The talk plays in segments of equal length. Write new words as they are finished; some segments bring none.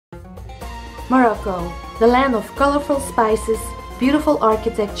Morocco, the land of colorful spices, beautiful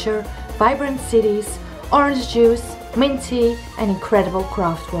architecture, vibrant cities, orange juice, mint tea, and incredible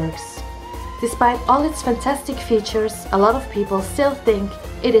craftworks. Despite all its fantastic features, a lot of people still think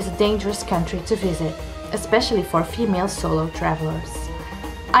it is a dangerous country to visit, especially for female solo travelers.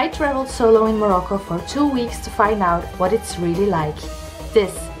 I traveled solo in Morocco for 2 weeks to find out what it's really like.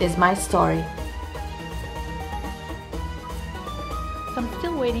 This is my story. So I'm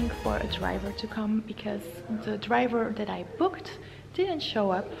still waiting for a driver to come because the driver that I booked didn't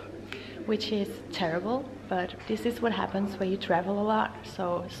show up, which is terrible, but this is what happens when you travel a lot,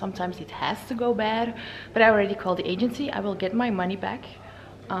 so sometimes it has to go bad. But I already called the agency. I will get my money back.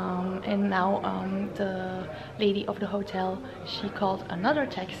 And now the lady of the hotel, she called another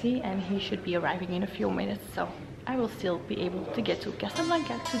taxi and he should be arriving in a few minutes, so I will still be able to get to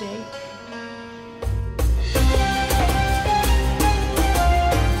Casablanca today.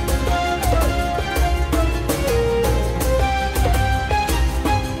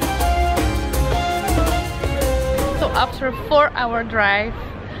 So after a 4-hour drive,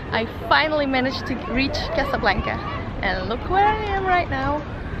 I finally managed to reach Casablanca, and look where I am right now.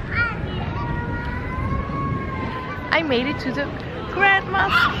 I made it to the Grand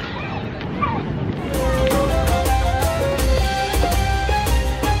Mosque.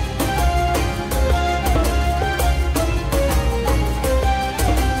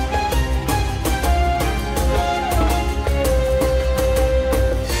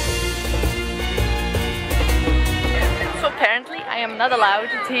 So apparently I am not allowed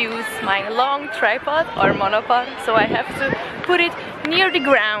to use my long tripod or monopod, so I have to put it near the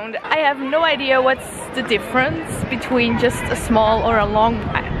ground. I have no idea what's the difference between just a small or a long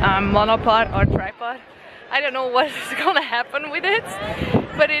monopod or tripod. I don't know what is gonna happen with it,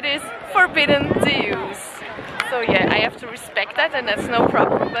 but it is forbidden to use. So yeah, I have to respect that, and that's no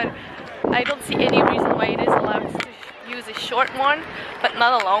problem, but I don't see any reason why it is allowed to use a short one but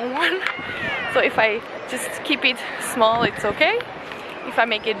not a long one. So if I just keep it small, it's okay. If I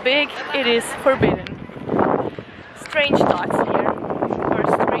make it big, it is forbidden. Strange thoughts here, or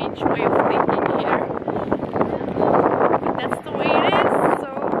strange way of thinking here. But that's the way it is,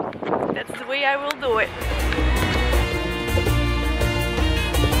 so that's the way I will do it.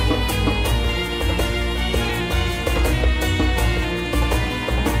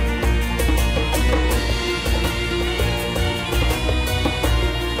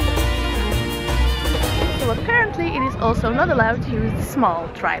 So apparently it is also not allowed to use the small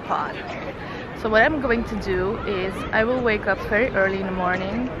tripod. So what I'm going to do is I will wake up very early in the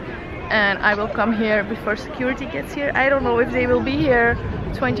morning and I will come here before security gets here. I don't know if they will be here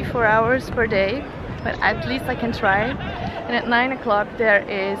 24 hours per day, but at least I can try. And at 9 o'clock there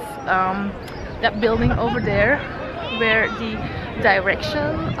is that building over there where the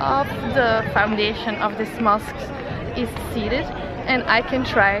direction of the foundation of this mosque is seated, and I can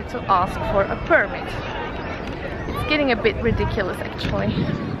try to ask for a permit. It's getting a bit ridiculous actually,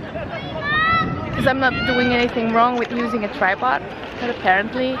 because I'm not doing anything wrong with using a tripod, but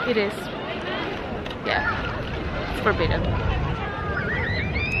apparently it is, yeah, it's forbidden.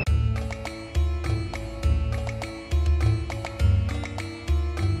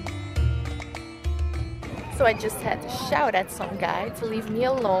 So I just had to shout at some guy to leave me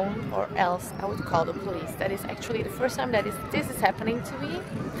alone, or else I would call the police. That is actually the first time that this is happening to me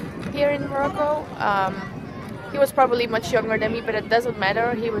here in Morocco. He was probably much younger than me, but it doesn't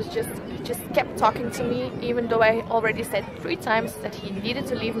matter. He just kept talking to me, even though I already said 3 times that he needed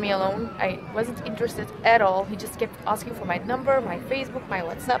to leave me alone. I wasn't interested at all. He just kept asking for my number, my Facebook, my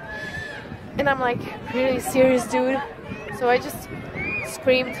WhatsApp. And I'm like, really serious, dude? So I just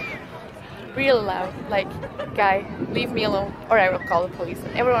screamed real loud, like, guy, leave me alone or I will call the police.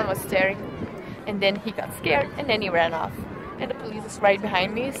 And everyone was staring. And then he got scared and then he ran off. And the police is right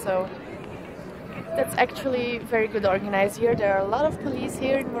behind me, so that's actually very good organized here. There are a lot of police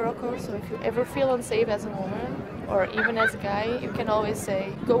here in Morocco, so if you ever feel unsafe as a woman or even as a guy, you can always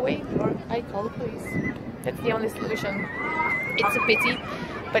say, go away, or I call the police. That's the only solution. It's a pity,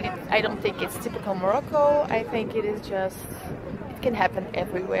 but I don't think it's typical Morocco. I think it is just, it can happen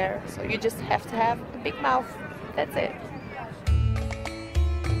everywhere. So you just have to have a big mouth. That's it.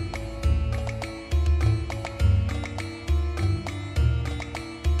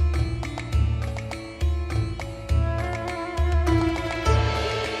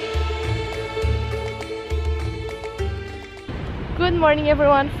 Good morning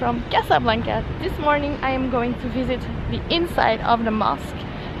everyone from Casablanca. This morning I am going to visit the inside of the mosque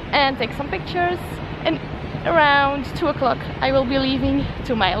and take some pictures, and around 2 o'clock I will be leaving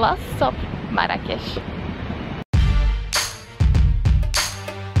to my last stop, Marrakesh.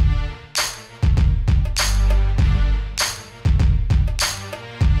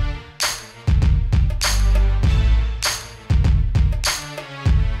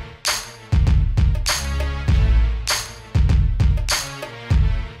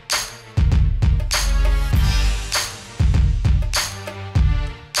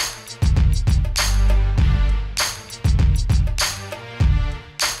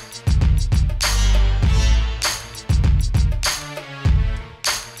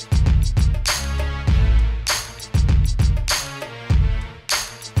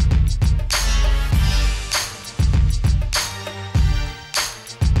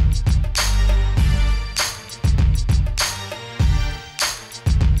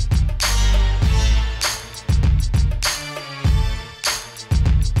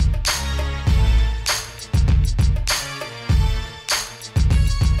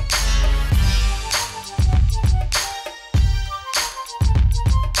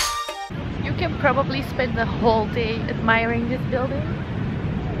 can probably spend the whole day admiring this building.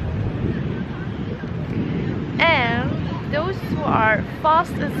 And those who are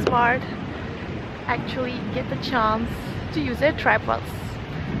fast and smart actually get the chance to use their tripods.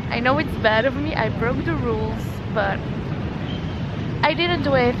 I know it's bad of me, I broke the rules, but I didn't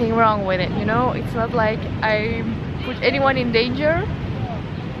do anything wrong with it, you know? It's not like I put anyone in danger.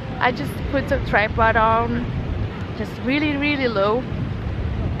 I just put the tripod on, just really, really low,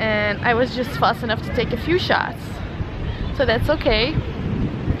 and I was just fast enough to take a few shots. So that's okay.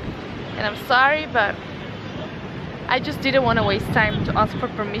 And I'm sorry, but I just didn't want to waste time to ask for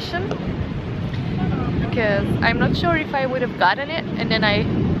permission, because I'm not sure if I would have gotten it, and then I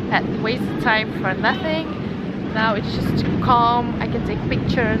had wasted time for nothing. Now it's just calm, I can take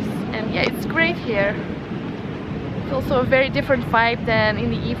pictures, and yeah, it's great here. It's also a very different vibe than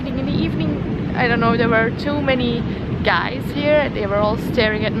in the evening. In the evening, I don't know, there were too many guys here. They were all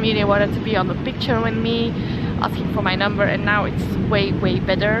staring at me, they wanted to be on the picture with me, asking for my number, and now it's way, way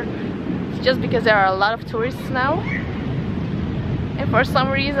better. It's just because there are a lot of tourists now. And for some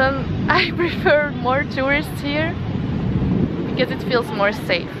reason, I prefer more tourists here because it feels more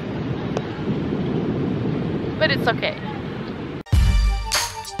safe. But it's okay.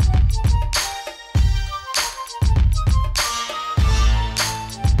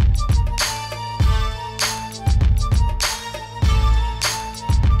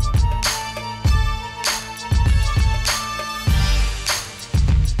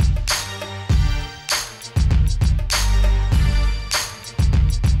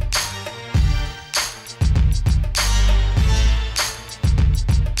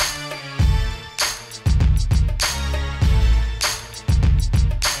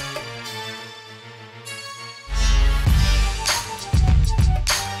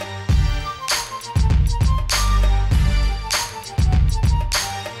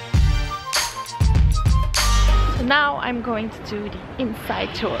 Now I'm going to do the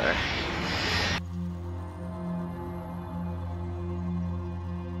inside tour.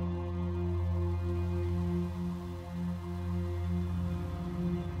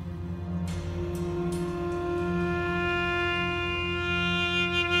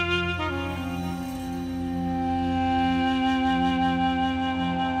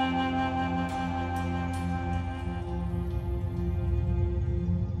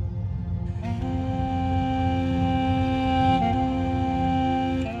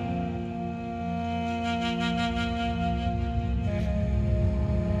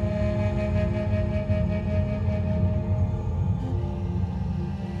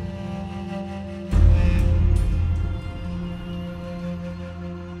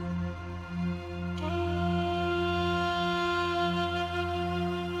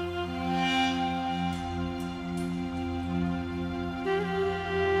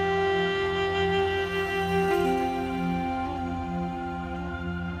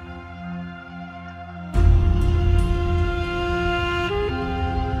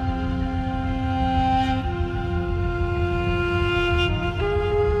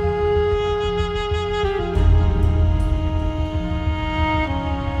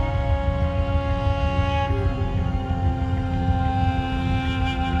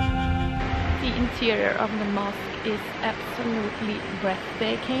 The interior of the mosque is absolutely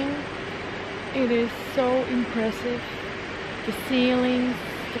breathtaking. It is so impressive. The ceilings,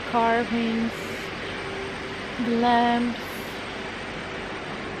 the carvings, the lamps.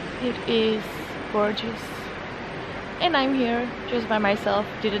 It is gorgeous. And I'm here just by myself,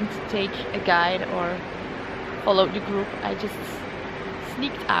 didn't take a guide or follow the group. I just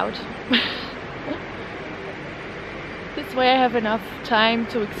sneaked out. This way I have enough time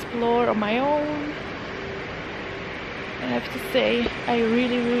to explore on my own. I have to say, I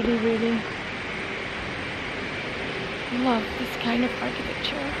really, really, really love this kind of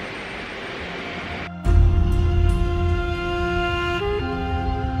architecture.